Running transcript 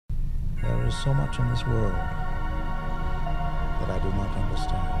is so much in this world that I do not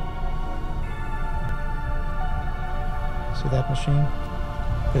understand. See that machine?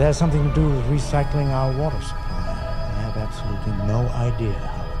 It has something to do with recycling our water supply. I have absolutely no idea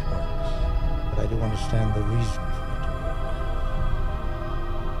how it works, but I do understand the reason for it to work.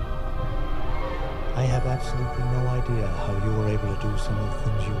 I have absolutely no idea how you were able to do some of the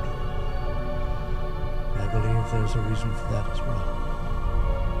things you do. I believe there's a reason for that as well.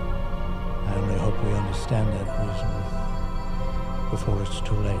 I only hope we understand that reason before it's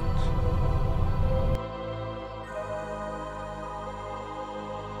too late.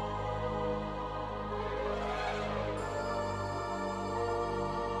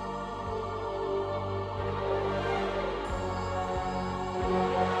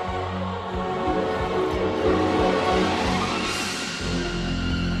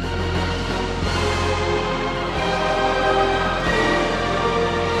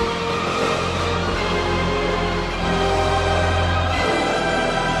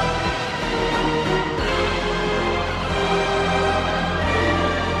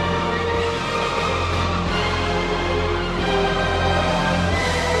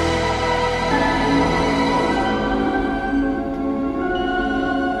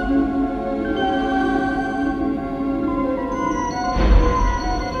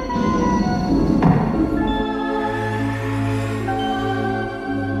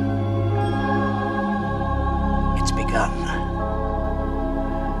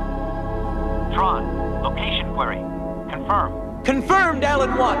 Confirmed,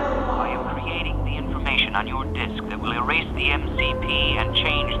 Alan 1. I am creating the information on your disk that will erase the MCP and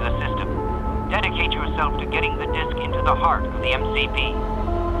change the system. Dedicate yourself to getting the disk into the heart of the MCP.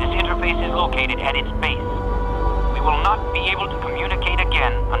 This interface is located at its base. We will not be able to communicate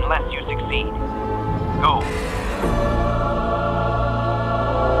again unless you succeed. Go.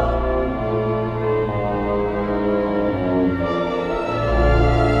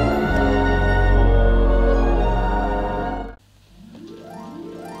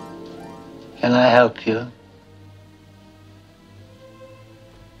 Can I help you?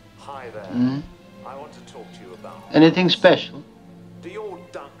 Hi there. I want to talk to you about... Anything special? Do your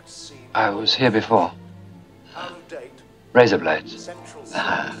ducts seem... I was here before. out of date? Razor blades. Central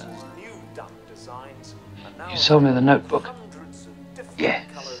services, new duct designs, and now You sold me the notebook. hundreds of different Yes.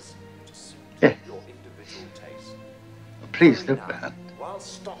 colors to suit Yes. your individual taste. Please Hurry look now, that. while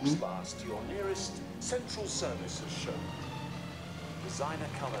stocks last to your nearest central services showroom. Designer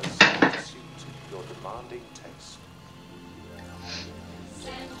colors to suit your demanding taste.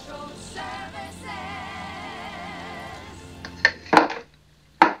 Central Services.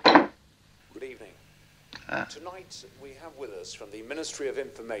 Good evening. Tonight we have with us from the Ministry of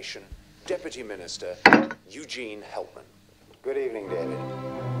Information, Deputy Minister Eugene Helpman. Good evening, David.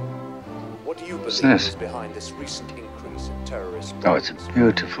 What do you believe this? is behind this recent increase in terrorist Oh, it's a bombings?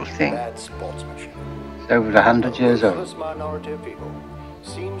 beautiful thing. Bad sportsmanship. It's over 100 years old. This minority of people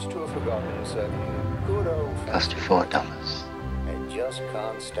seems to have forgotten certain good old Cost you $4. and just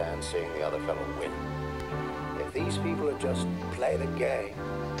can't stand seeing the other fellow win. If these people would just play the game,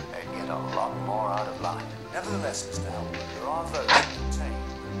 they'd get a lot more out of life. Nevertheless, Mr. Helpman, there are those who maintain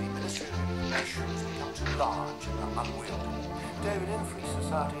that the Ministry of Information has become too large and unwieldy. David, in free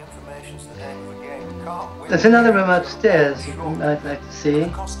society, information's the name of the game. Can't win. There's another room upstairs I'd like to see. The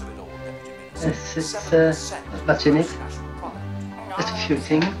cost of it all, Deputy Minister, Yes, it's 7% not much in it. of national product. Just a few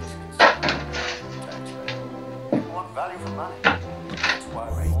things. People want value for money. That's why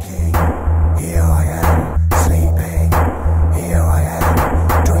Waking, here I am, sleeping, here I am,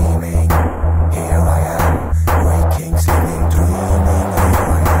 dreaming, here I am, waking, sleeping, dreaming, here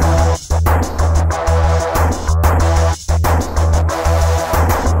I am.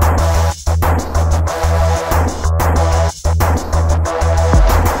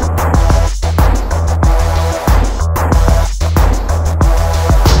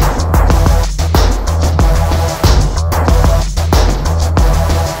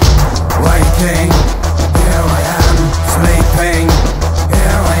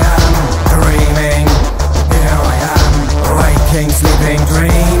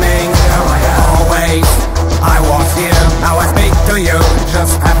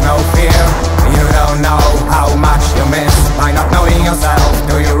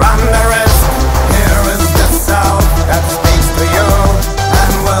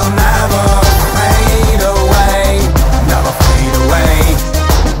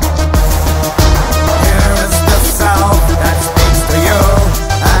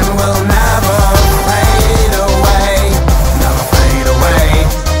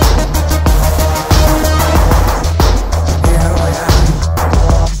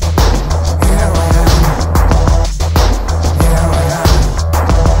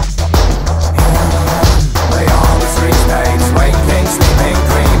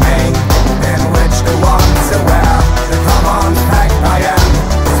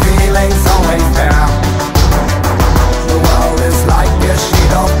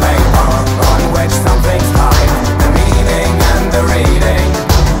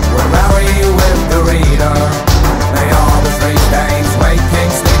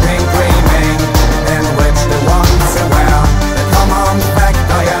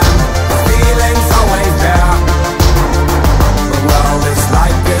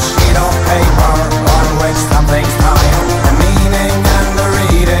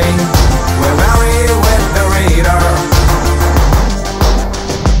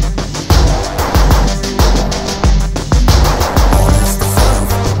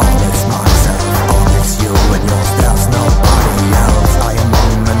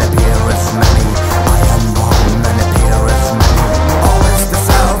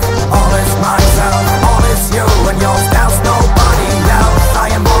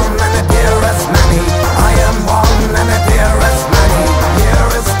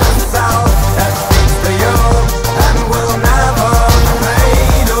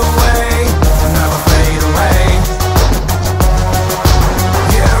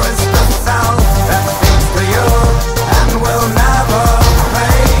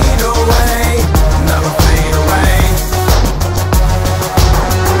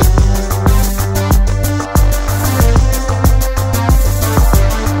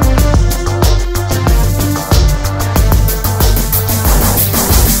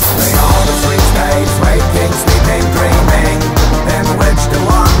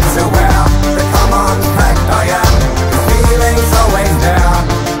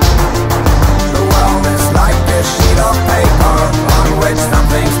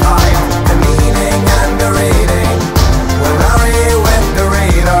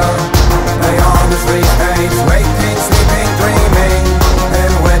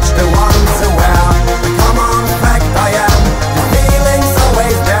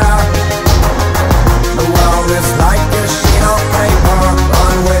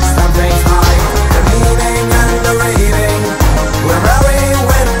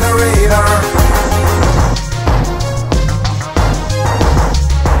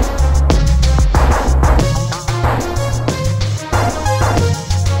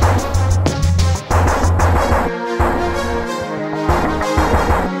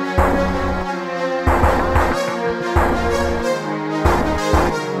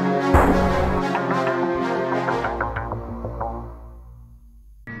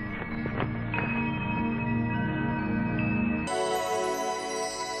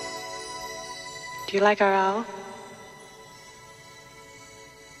 Do you like our owl?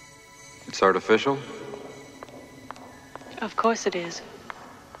 It's artificial? Of course it is.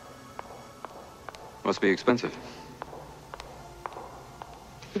 Must be expensive.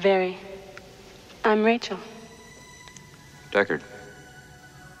 Very. I'm Rachel. Deckard.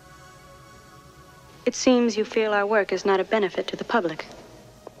 It seems you feel our work is not a benefit to the public.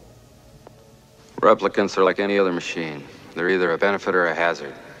 Replicants are like any other machine. They're either a benefit or a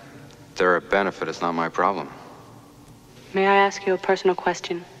hazard. If they're a benefit, it's not my problem. May I ask you a personal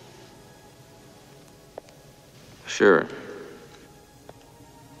question? Sure.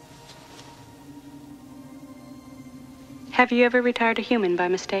 Have you ever retired a human by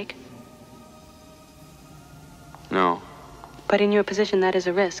mistake? No. But in your position, that is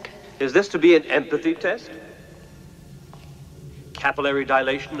a risk. Is this to be an empathy test? Capillary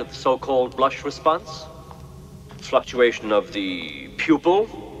dilation of the so-called blush response? Fluctuation of the pupil?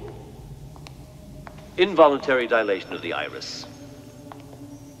 Involuntary dilation of the iris?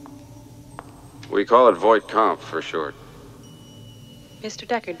 We call it void comp for short. Mr.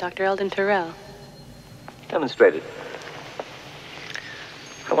 Deckard, Dr. Eldon Terrell. Demonstrate it.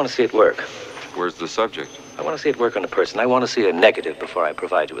 I want to see it work. Where's the subject? I want to see it work on a person. I want to see a negative before I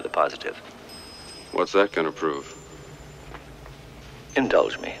provide you with a positive. What's that gonna prove?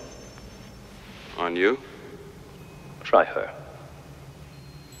 Indulge me. On you? Try her.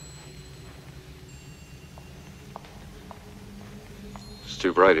 It's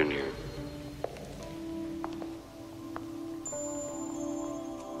too bright in here.